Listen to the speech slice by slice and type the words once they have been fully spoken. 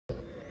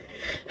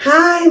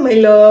Hi my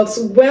loves,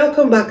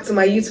 welcome back to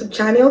my YouTube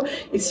channel.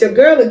 It's your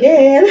girl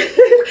again.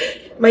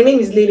 My name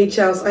is Lily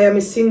Charles. I am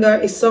a singer,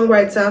 a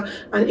songwriter,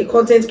 and a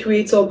content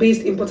creator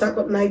based in Port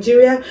Harcourt,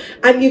 Nigeria.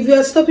 And if you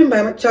are stopping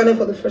by my channel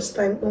for the first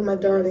time, oh my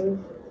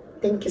darling,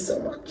 thank you so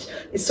much.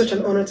 It's such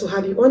an honor to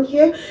have you on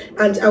here,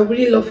 and I would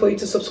really love for you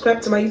to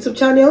subscribe to my YouTube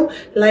channel,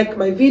 like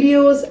my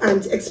videos,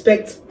 and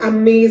expect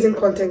amazing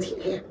content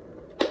here.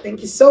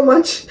 Thank you so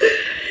much.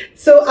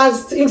 So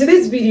as in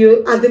today's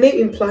video, as the name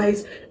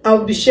implies,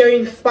 I'll be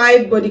sharing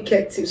 5 body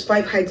care tips,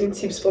 5 hygiene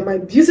tips for my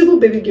beautiful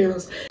baby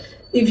girls.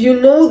 If you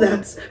know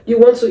that you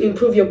want to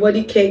improve your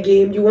body care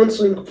game, you want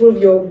to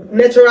improve your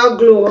natural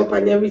glow up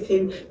and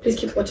everything, please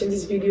keep watching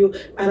this video,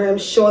 and I'm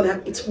sure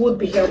that it would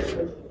be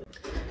helpful.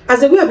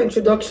 As a way of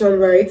introduction,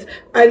 right,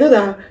 I know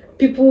that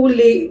people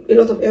lay a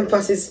lot of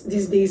emphasis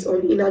these days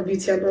on inner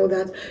beauty and all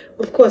that.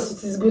 Of course,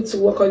 it is good to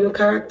work on your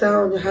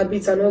character, on your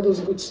habits, and all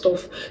those good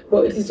stuff.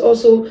 But it is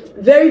also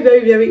very,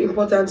 very, very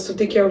important to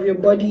take care of your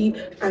body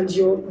and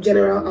your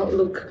general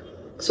outlook.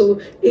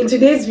 So in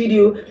today's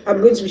video,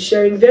 I'm going to be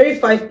sharing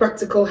 5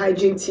 practical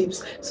hygiene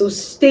tips. So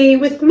stay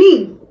with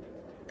me.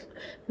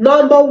 Tip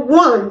number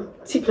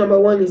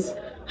one is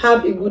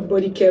have a good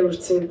body care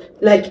routine,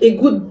 like a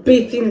good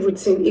bathing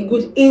routine, a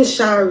good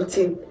in-shower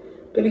routine.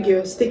 Baby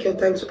girls, take your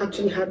time to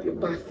actually have your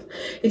bath.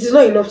 It is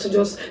not enough to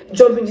just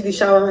jump into the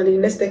shower and in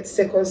the next 30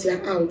 seconds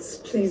you're out.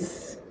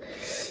 Please.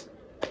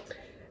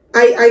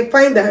 I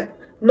find that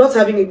not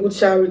having a good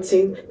shower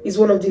routine is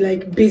one of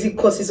the basic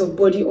causes of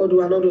body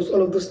odor and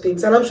all of those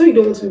things. And I'm sure you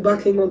don't want to be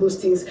battling all those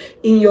things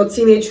in your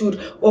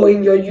teenagehood or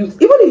in your youth,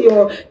 even in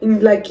your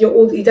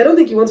old age. I don't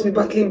think you want to be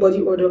battling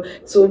body odor.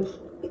 So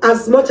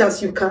as much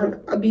as you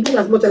can,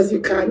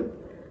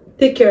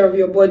 take care of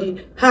your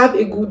body. Have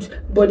a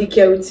good body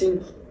care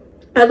routine.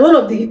 And one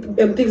of the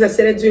things I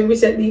started doing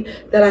recently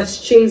that has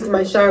changed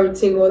my shower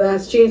routine, or that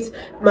has changed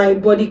my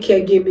body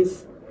care game,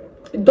 is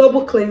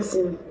double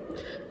cleansing.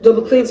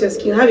 Double cleanse your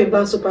skin, have a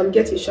bath soap, and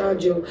get a shower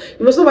gel.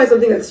 You must not buy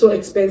something that's so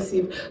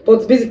expensive,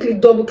 but basically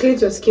double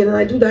cleanse your skin. And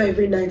I do that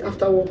every night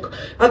after work.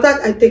 After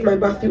I take my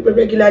bath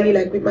regularly,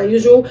 like with my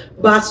usual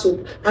bath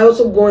soap, I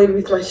also go in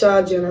with my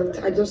shower gel, and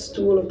I just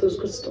do all of those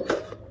good stuff.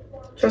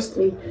 Trust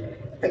me,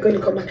 I'm going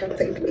to come back and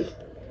thank me.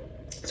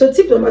 So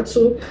tip number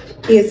 2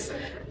 is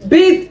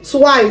bathe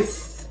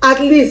twice, at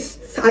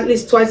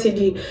least twice a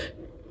day.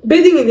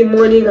 Bathing in the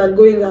morning and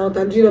going out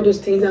and doing all those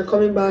things and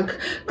coming back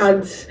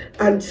and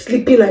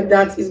sleeping like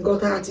that is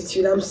gutter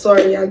attitude. I'm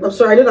sorry. I know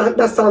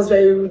that sounds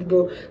very rude,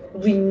 but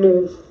we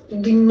know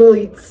it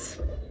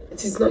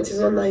is not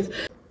nice.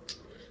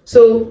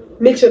 So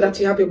make sure that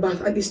you have your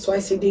bath at least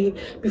twice a day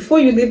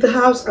before you leave the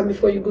house and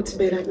before you go to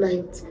bed at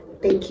night.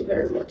 Thank you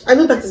very much. I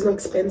know that is not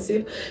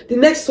expensive. The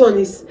next one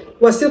is,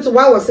 while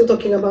we're still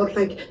talking about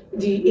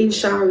the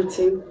in-shower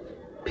routine,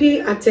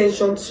 pay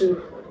attention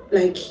to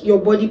your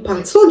body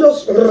parts. So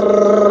just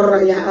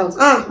your house.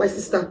 My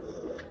sister,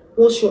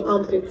 wash your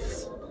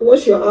armpits.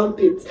 Wash your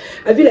armpits.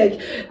 I feel like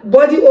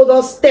body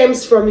odor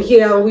stems from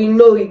here, and we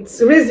know it.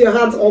 Raise your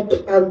hands up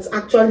and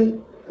actually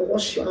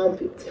wash your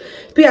armpits.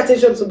 Pay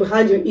attention to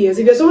behind your ears.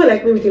 If you're someone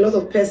like me with a lot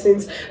of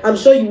piercings, I'm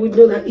sure you would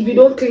know that if you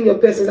don't clean your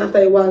piercings after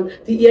a while,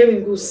 the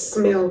earring will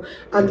smell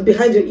and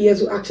behind your ears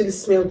will actually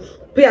smell.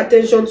 Pay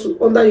attention to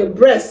under your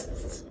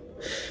breasts.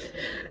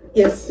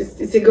 Yes,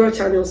 it's a girl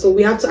channel, so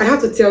I have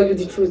to tell you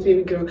the truth,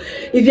 baby girl.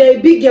 If you're a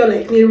big girl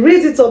like me,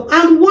 raise it up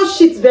and wash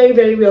it very,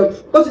 very well.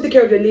 Also take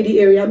care of your lady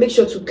area. Make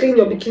sure to clean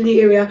your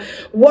bikini area.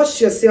 Wash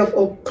yourself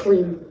up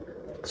clean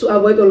to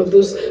avoid all of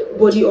those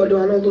body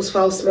odor and all those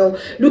foul smell.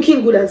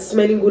 Looking good and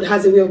smelling good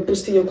has a way of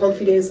boosting your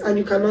confidence, and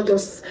you cannot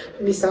just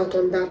miss out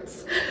on that.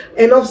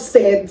 Enough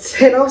said.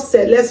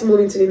 Let's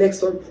move into the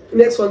next one. The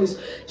next one is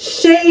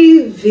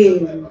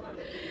shaving.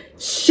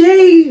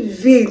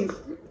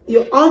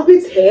 Your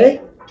armpit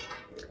hair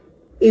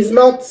is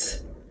not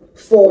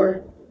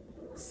for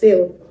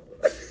sale.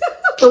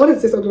 I wanted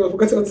to say something, I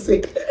forgot what to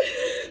say.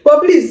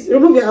 But please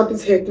remove your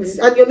armpit hair, please,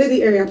 and your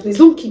lady area, please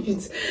don't keep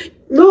it.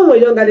 No, when we're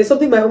younger, there's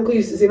something my uncle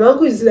used to say. My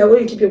uncle used to say that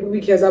when you keep your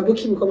pubic hairs, a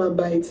bookie will come and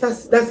buy it.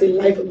 That's a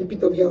lie from the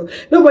pit of hell.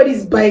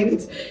 Nobody's buying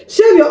it.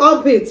 Shave your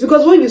armpits,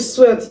 because when you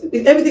sweat,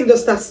 everything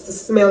just starts to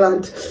smell,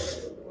 and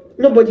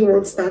nobody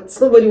wants that.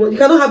 You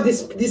cannot have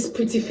this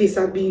pretty face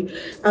and be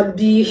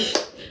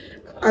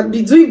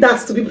doing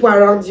that to people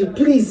around you.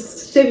 Please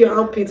shave your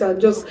armpit, and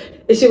just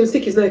a shaving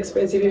stick is not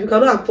expensive. If you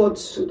cannot afford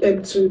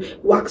to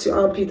wax your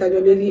armpit and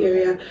your lady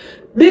area,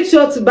 make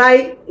sure to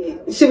buy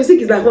shaving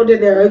stick. Is like 100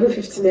 naira, even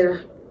 50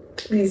 naira.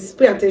 Please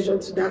pay attention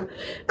to that.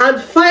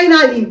 And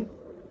finally,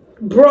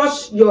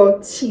 brush your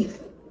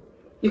teeth.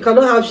 You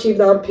cannot have shaved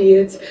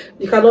armpits.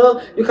 You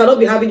cannot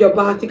be having your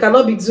bath. You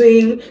cannot be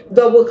doing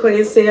double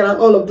cleansing and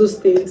all of those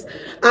things,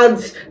 and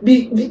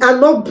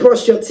not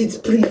brush your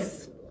teeth, please.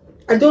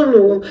 I don't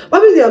know.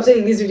 Obviously, I'm saying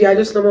in this video, I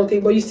just normal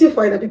thing, but you still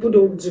find that people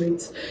don't do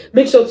it.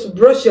 Make sure to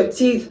brush your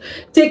teeth.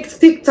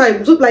 Take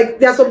time. So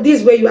there are some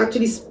days where you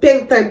actually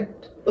spend time.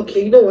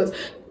 Okay, you know what?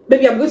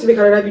 Maybe I'm going to make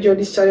another video on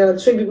this channel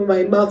and show people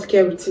my mouth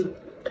care routine.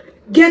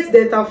 Get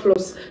dental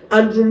floss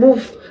and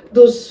remove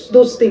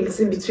those things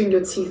in between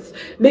your teeth.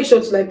 Make sure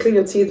to like clean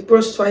your teeth,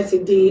 brush twice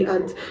a day,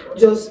 and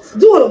just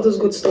do all of those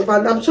good stuff.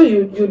 And I'm sure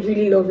you'd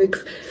really love it.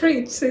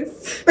 Fridge,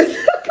 sis. I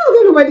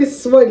don't know why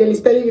this small girl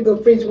is telling me the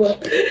fridge one.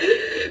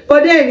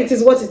 But then it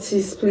is what it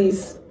is,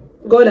 please.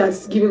 God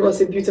has given us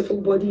a beautiful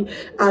body,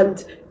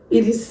 and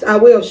it is our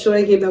way of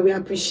showing him that we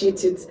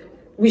appreciate it.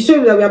 We show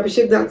him that we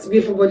appreciate that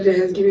beautiful body that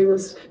he has given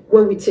us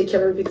when we take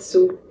care of it.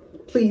 So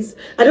please,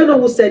 I don't know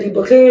who said it,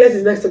 but cleanliness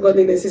is next to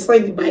godliness. It's not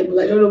in the Bible.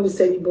 I don't know who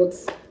said it, but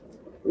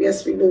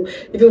yes, we know.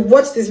 If you've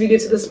watched this video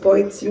to this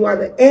point, you are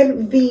the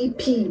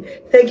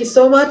MVP. Thank you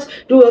so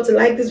much. Do well to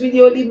like this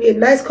video, leave me a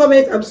nice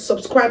comment, and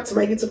subscribe to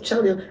my YouTube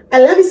channel. I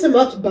love you so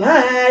much.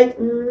 Bye.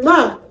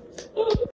 Mwah.